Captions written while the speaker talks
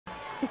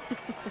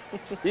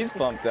He's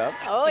pumped up.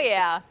 Oh,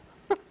 yeah.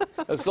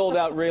 A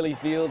sold-out Rayleigh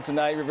Field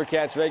tonight. River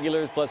Cats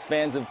regulars plus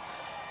fans of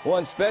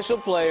one special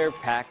player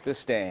packed the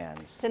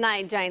stands.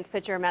 Tonight, Giants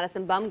pitcher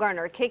Madison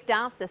Bumgarner kicked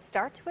off the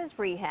start to his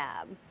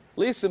rehab.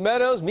 Lisa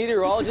Meadows,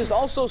 meteorologist,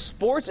 also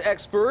sports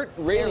expert.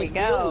 Rayleigh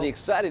Field with the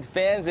excited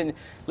fans. And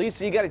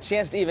Lisa, you got a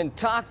chance to even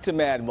talk to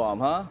Mad Bum,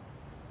 huh?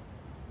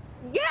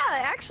 Yeah,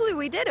 actually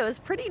we did. It was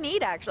pretty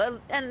neat, actually.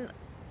 And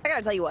I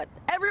gotta tell you what,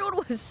 everyone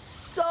was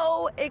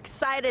so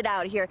excited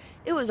out here.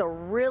 It was a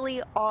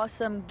really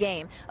awesome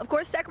game. Of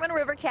course, Sacramento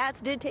River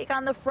Cats did take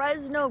on the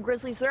Fresno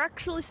Grizzlies. They're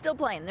actually still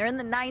playing. They're in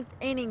the 9th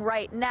inning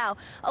right now.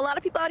 A lot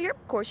of people out here,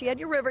 of course, you had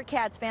your River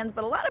Cats fans,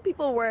 but a lot of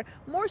people were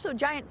more so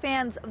Giant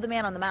fans of the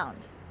man on the mound.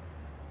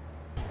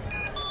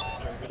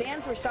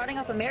 Fans were starting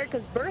off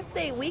America's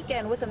birthday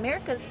weekend with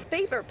America's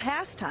favorite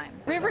pastime.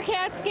 River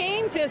Cats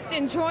game, just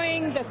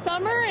enjoying the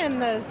summer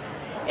and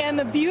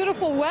the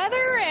beautiful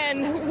weather,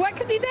 and what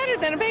could be better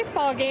than a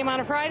baseball game on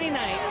a Friday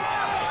night?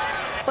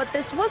 But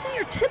this wasn't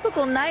your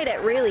typical night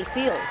at Rayleigh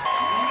Field.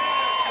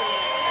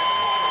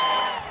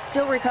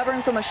 Still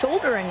recovering from a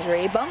shoulder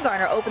injury,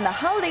 Bumgarner opened the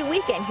holiday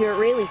weekend here at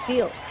Rayleigh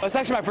Field. It's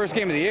actually my first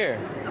game of the year,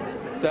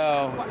 so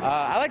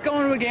I like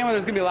going to a game where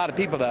there's going to be a lot of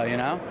people, though, you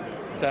know?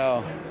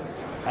 So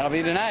that'll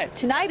be tonight.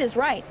 Tonight is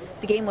right.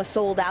 The game was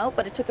sold out,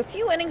 but it took a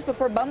few innings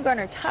before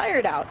Bumgarner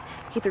tired out.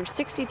 He threw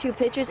 62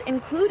 pitches,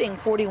 including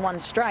 41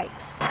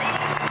 strikes. The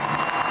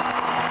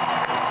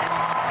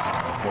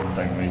important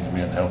thing to me is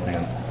being healthy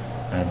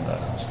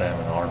and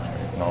stamina, arm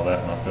strength, and all that,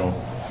 and I feel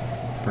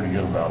pretty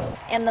good about it.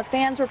 And the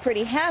fans were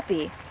pretty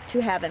happy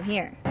to have him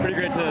here. Pretty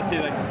great to see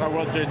our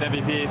World Series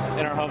MVP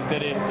in our home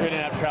city. We didn't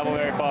have to travel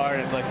very far,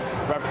 and it's like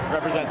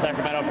represent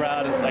Sacramento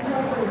proud, and like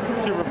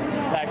super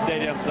packed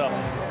stadium, so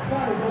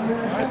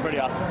it's pretty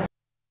awesome.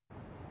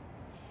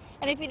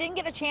 And if you didn't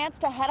get a chance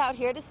to head out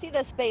here to see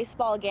this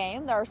baseball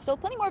game, there are still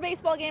plenty more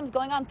baseball games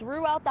going on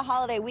throughout the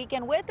holiday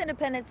weekend with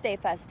Independence Day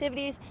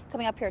festivities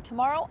coming up here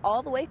tomorrow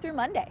all the way through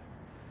Monday.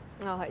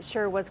 Oh, it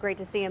sure was great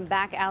to see him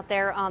back out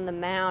there on the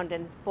mound.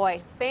 And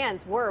boy,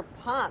 fans were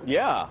pumped.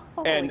 Yeah.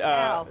 Holy and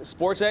cow.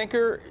 Sports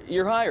anchor,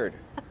 you're hired.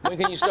 When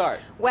can you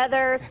start?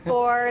 Weather,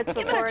 sports,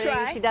 Give it a reporting,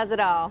 try. she does it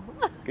all.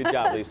 Good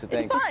job, Lisa.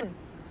 Thanks. It's fun.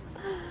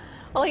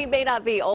 Well, he may not be old.